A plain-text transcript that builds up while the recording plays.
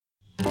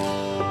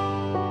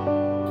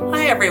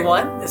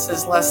everyone. This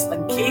is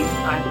Leslyn Keith.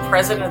 I'm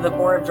president of the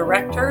board of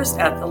directors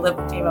at the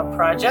Lipedema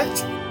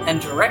Project and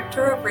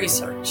director of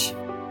research.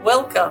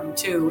 Welcome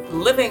to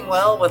Living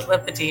Well with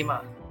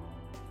Lipedema.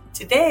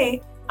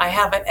 Today, I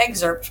have an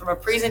excerpt from a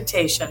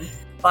presentation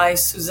by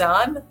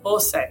Suzanne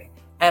Bosse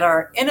at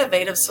our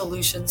Innovative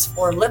Solutions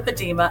for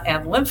Lipedema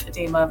and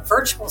Lymphedema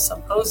virtual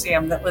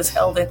symposium that was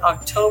held in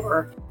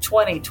October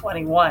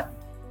 2021.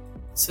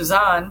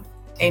 Suzanne,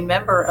 a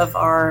member of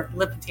our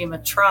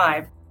Lipedema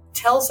tribe,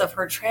 tells of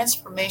her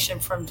transformation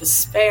from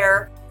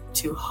despair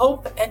to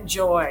hope and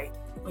joy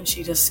when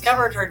she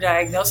discovered her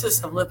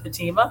diagnosis of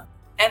lipedema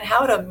and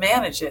how to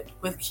manage it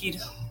with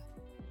keto.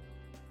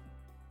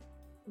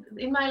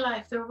 In my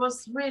life, there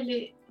was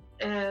really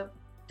a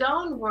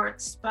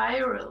downward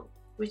spiral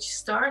which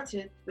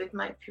started with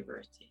my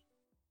puberty.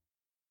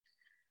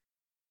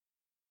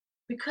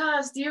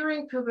 Because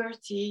during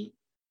puberty,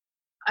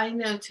 I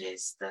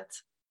noticed that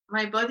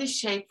my body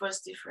shape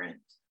was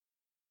different.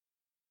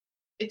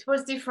 It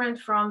was different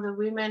from the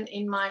women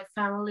in my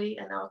family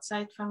and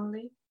outside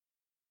family.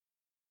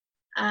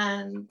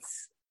 And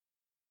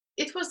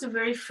it was the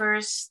very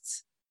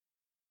first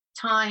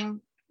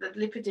time that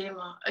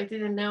lipedema, I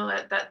didn't know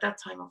at that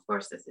time, of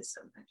course, that is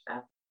something like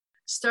that,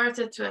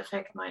 started to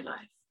affect my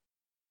life.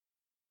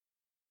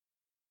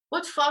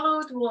 What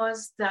followed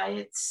was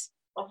diets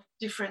of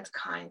different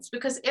kinds,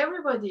 because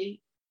everybody,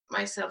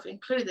 myself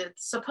included,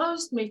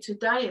 supposed me to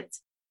diet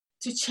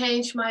to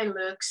change my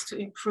looks, to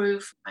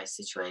improve my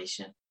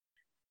situation.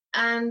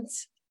 And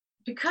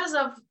because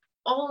of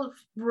all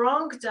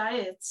wrong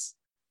diets,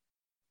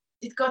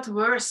 it got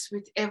worse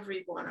with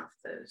every one of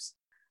those.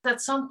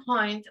 At some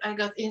point, I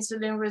got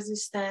insulin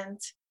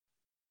resistant,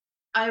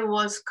 I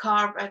was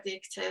carb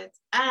addicted,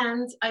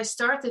 and I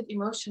started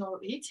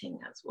emotional eating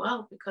as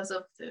well because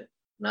of the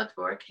not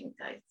working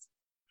diet.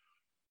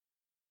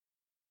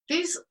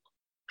 This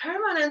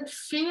permanent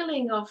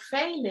feeling of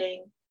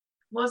failing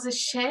was a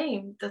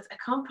shame that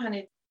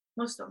accompanied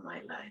most of my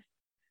life.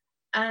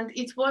 And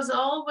it was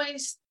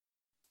always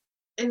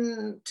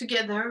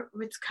together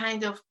with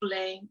kind of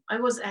blame. I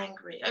was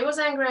angry. I was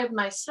angry at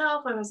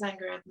myself. I was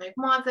angry at my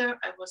mother.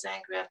 I was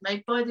angry at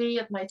my body,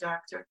 at my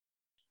doctor.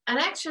 And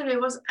actually I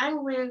was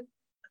angry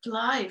at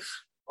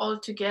life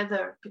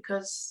altogether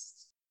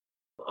because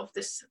of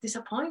this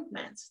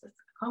disappointments that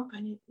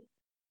accompanied me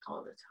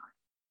all the time.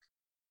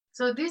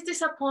 So these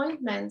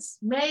disappointments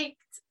made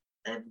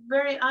a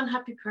very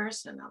unhappy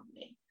person of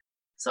me.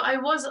 So I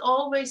was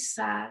always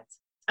sad,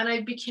 and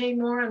I became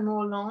more and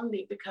more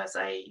lonely because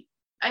I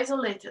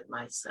isolated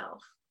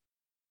myself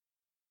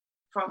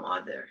from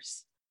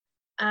others.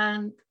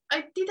 And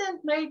I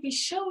didn't maybe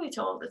show it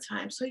all the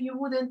time, so you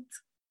wouldn't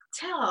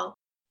tell,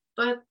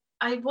 but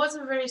I was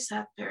a very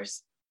sad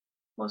person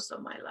most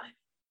of my life.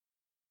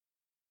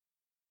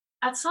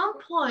 At some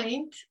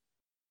point,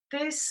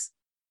 this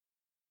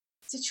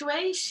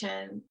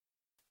situation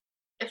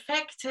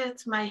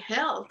affected my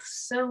health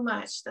so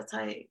much that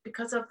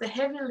because of the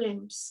heavy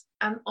limbs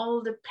and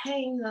all the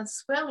pain and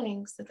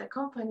swellings that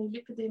accompany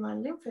lipedema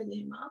and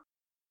lymphedema,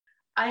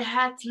 I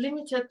had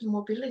limited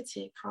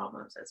mobility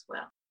problems as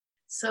well.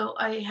 So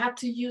I had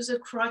to use a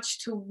crutch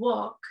to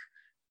walk,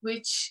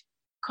 which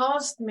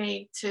caused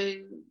me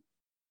to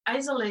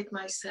isolate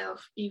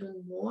myself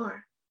even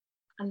more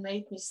and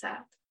made me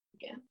sad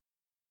again.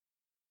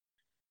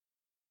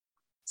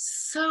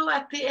 So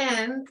at the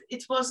end,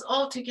 it was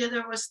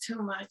altogether was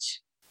too much.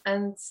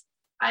 And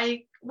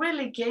I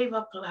really gave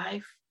up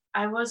life.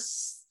 I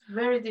was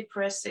very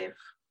depressive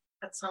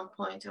at some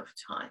point of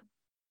time.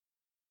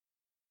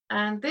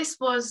 And this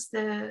was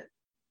the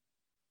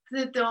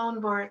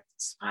downward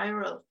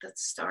spiral that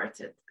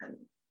started and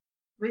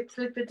with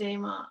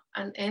lipedema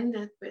and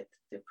ended with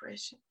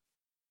depression.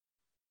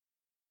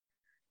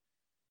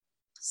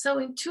 So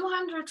in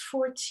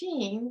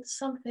 2014,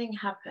 something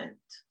happened.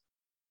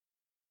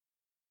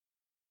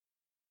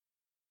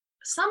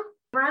 Some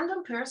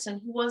random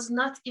person who was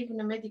not even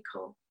a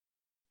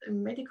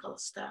medical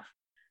staff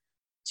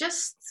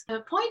just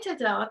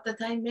pointed out that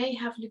I may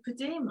have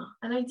lipedema,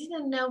 and I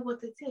didn't know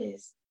what it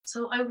is.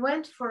 So I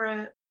went for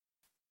a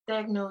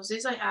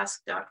diagnosis. I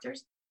asked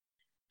doctors,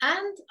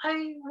 and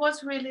I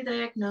was really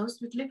diagnosed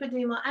with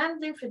lipedema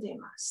and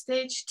lymphedema,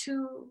 stage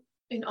 2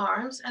 in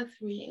arms and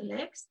 3 in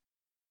legs.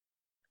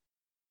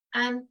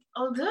 And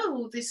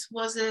although this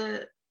was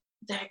a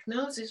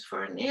diagnosis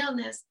for an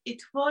illness,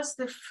 it was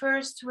the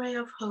first ray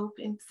of hope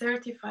in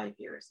 35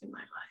 years in my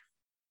life.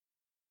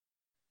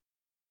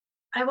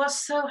 I was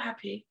so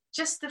happy,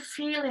 just the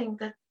feeling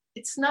that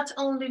it's not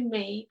only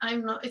me,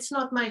 it's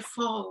not my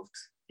fault,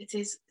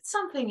 it's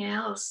something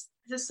else,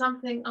 it is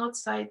something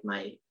outside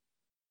my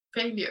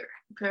failure,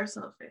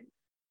 personal failure.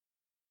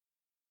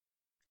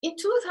 In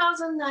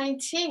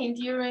 2019,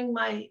 during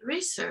my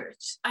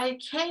research, I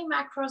came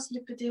across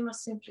Lipedema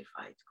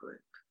Simplified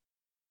group.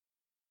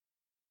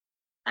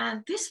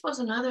 And this was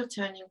another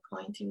turning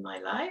point in my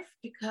life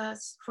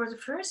because for the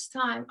first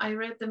time I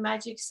read the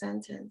magic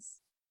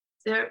sentence.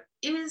 There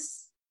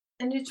is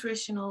a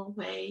nutritional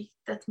way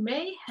that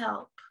may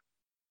help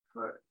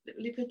for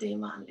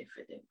lipedema and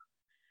lymphedema.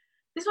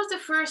 This was the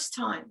first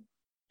time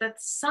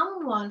that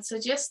someone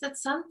suggested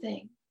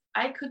something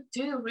I could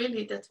do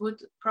really that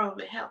would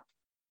probably help.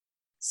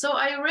 So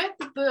I read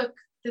the book,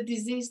 The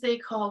Disease They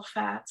Call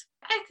Fat.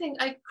 I think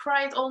I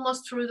cried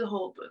almost through the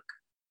whole book,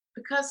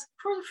 because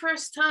for the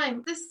first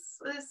time, this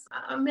is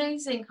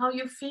amazing how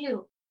you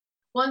feel.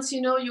 Once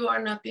you know you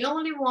are not the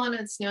only one,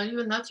 it's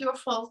not your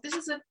fault. This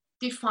is a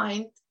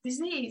defined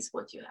disease,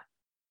 what you have.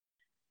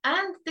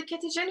 And the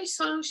ketogenic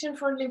solution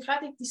for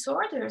lymphatic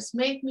disorders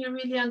made me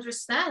really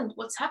understand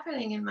what's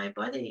happening in my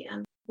body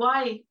and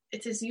why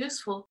it is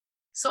useful.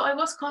 So I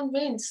was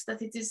convinced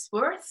that it is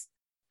worth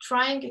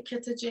trying a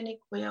ketogenic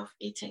way of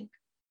eating,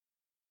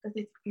 that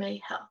it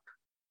may help.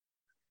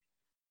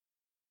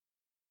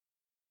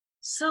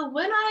 So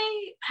when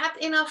I had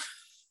enough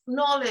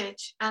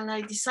knowledge and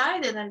I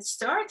decided and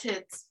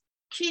started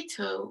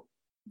keto,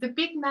 the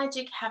big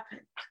magic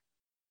happened.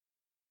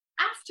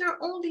 After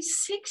only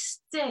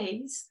 6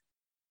 days,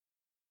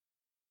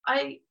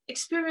 I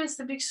experienced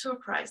a big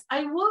surprise.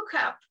 I woke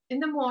up in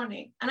the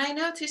morning and I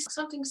noticed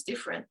something's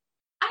different.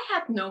 I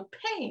had no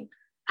pain.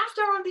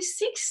 After only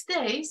 6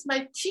 days,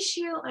 my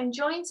tissue and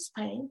joints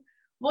pain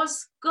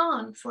was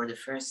gone for the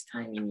first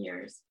time in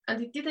years.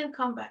 And it didn't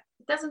come back.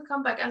 It doesn't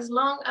come back as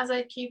long as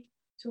I keep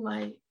to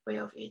my way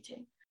of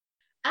eating.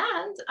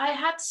 And I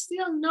had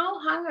still no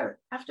hunger.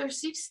 After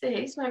 6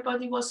 days, my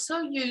body was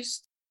so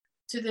used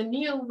to the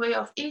new way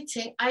of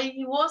eating, I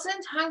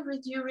wasn't hungry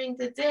during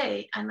the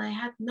day and I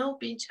had no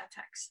binge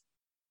attacks.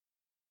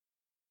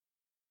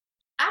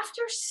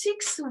 After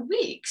 6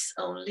 weeks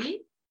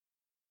only,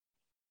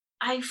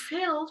 I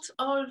felt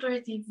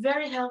already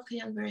very healthy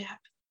and very happy.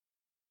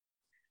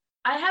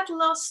 I had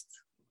lost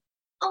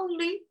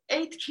only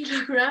 8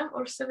 kilograms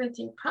or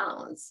 17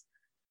 pounds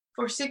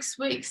for 6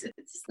 weeks.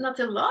 It's not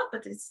a lot,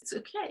 but it's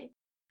okay.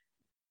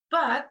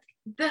 But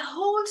the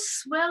whole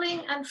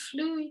swelling and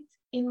fluid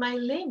in my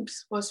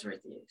limbs was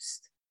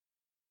reduced.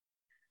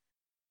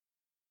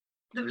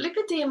 The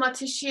lipedema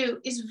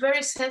tissue is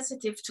very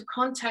sensitive to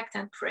contact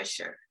and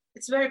pressure.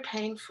 It's very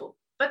painful,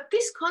 but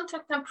this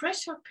contact and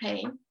pressure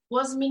pain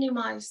was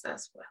minimized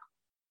as well.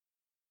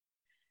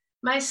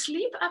 My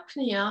sleep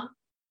apnea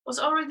was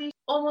already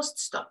almost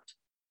stopped.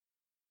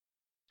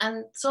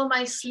 And so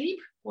my sleep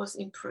was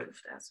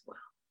improved as well.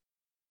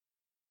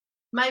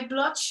 My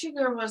blood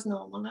sugar was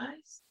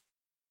normalized.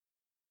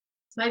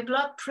 My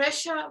blood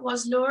pressure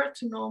was lowered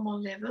to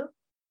normal level.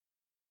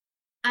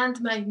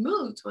 And my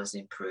mood was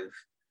improved.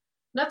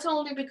 Not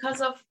only because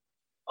of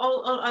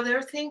all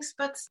other things,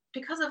 but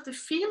because of the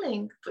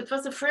feeling. It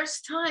was the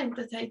first time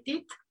that I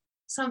did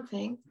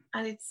something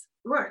and it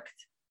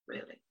worked,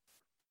 really.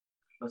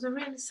 It was a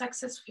really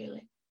success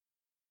feeling.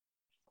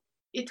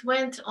 It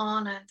went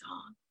on and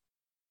on.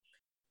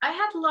 I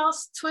had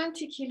lost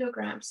 20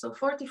 kilograms, so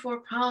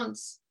 44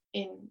 pounds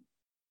in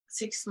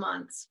 6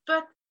 months,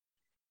 but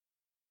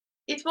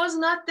it was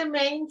not the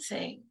main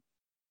thing.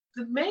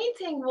 The main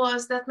thing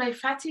was that my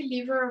fatty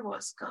liver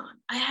was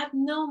gone. I had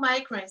no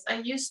migraines.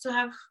 I used to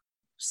have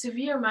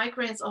severe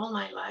migraines all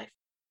my life.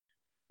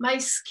 My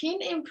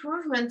skin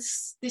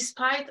improvements,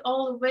 despite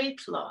all the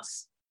weight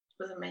loss,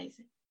 was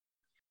amazing.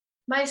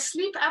 My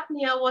sleep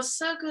apnea was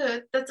so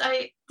good that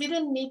I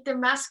didn't need the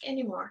mask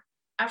anymore.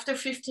 After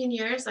 15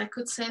 years, I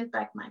could send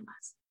back my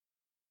mask.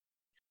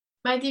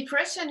 My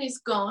depression is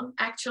gone,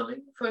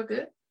 actually, for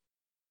good.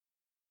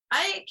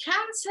 I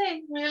can't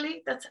say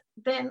really that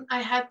then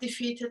I had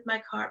defeated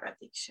my carb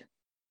addiction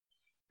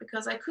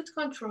because I could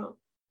control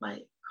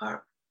my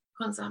carb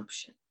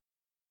consumption.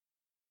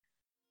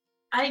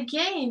 I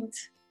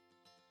didn't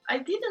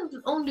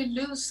only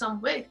lose some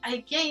weight, I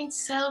gained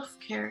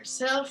self-care,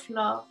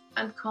 self-love,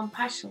 and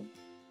compassion.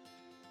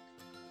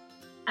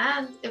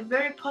 And a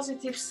very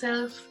positive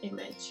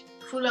self-image,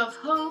 full of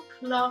hope,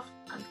 love,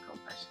 and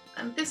compassion.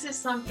 And this is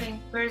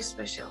something very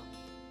special.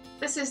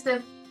 This is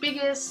the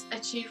biggest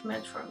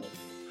achievement for me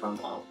from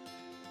all.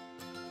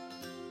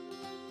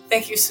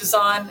 Thank you,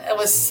 Suzanne. It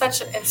was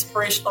such an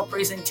inspirational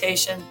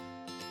presentation.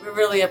 We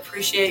really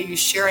appreciate you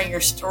sharing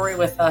your story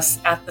with us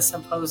at the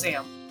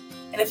symposium.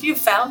 And if you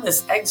found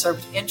this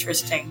excerpt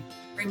interesting,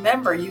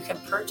 remember you can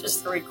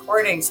purchase the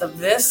recordings of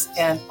this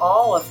and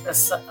all of the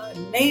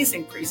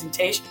amazing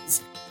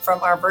presentations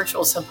from our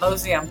virtual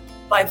symposium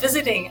by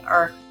visiting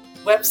our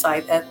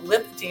website at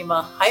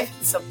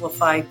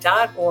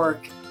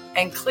lipedema-simplified.org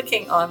and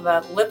clicking on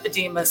the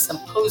Lipedema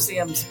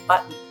Symposiums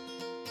button.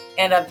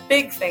 And a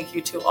big thank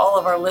you to all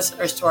of our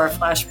listeners to our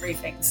flash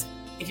briefings.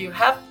 If you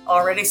haven't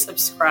already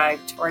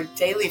subscribed to our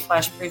daily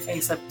flash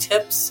briefings of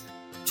tips,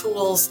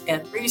 tools,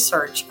 and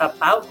research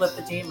about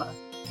lipedema,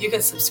 you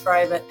can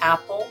subscribe at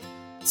Apple,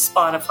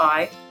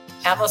 Spotify,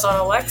 Amazon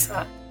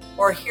Alexa,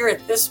 or here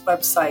at this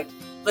website,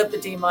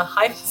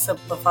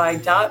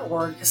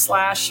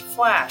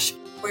 lipedema-simplified.org/flash,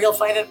 where you'll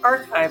find an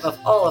archive of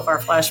all of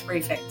our flash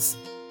briefings.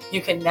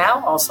 You can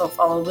now also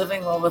follow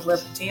Living Well with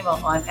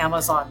Lipedema on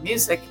Amazon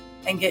Music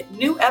and get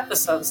new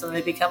episodes when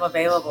they become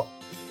available.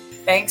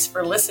 Thanks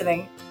for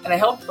listening, and I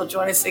hope you'll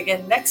join us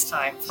again next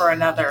time for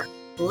another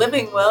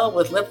Living Well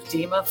with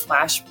Lipedema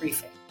flash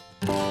briefing.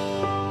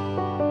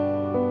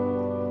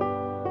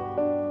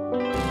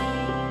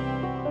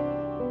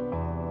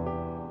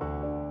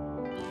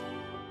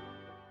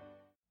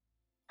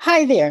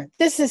 Hi there,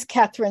 this is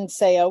Catherine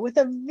Sayo with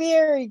a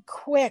very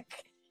quick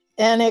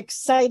and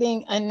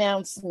exciting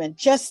announcement.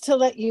 Just to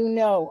let you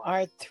know,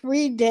 our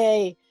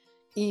 3-day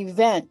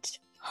event,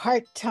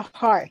 Heart to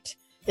Heart,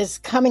 is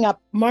coming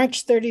up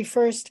March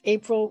 31st,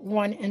 April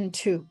 1 and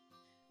 2.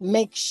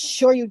 Make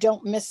sure you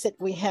don't miss it.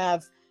 We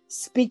have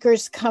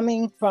speakers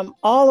coming from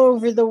all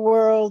over the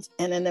world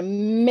and an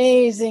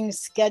amazing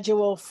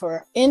schedule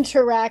for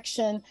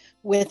interaction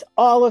with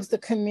all of the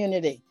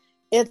community.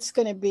 It's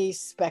going to be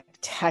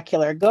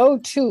spectacular. Go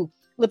to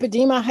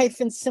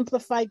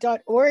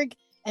lipedema-simplified.org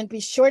and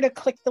be sure to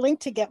click the link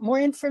to get more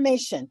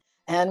information.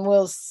 And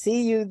we'll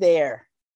see you there.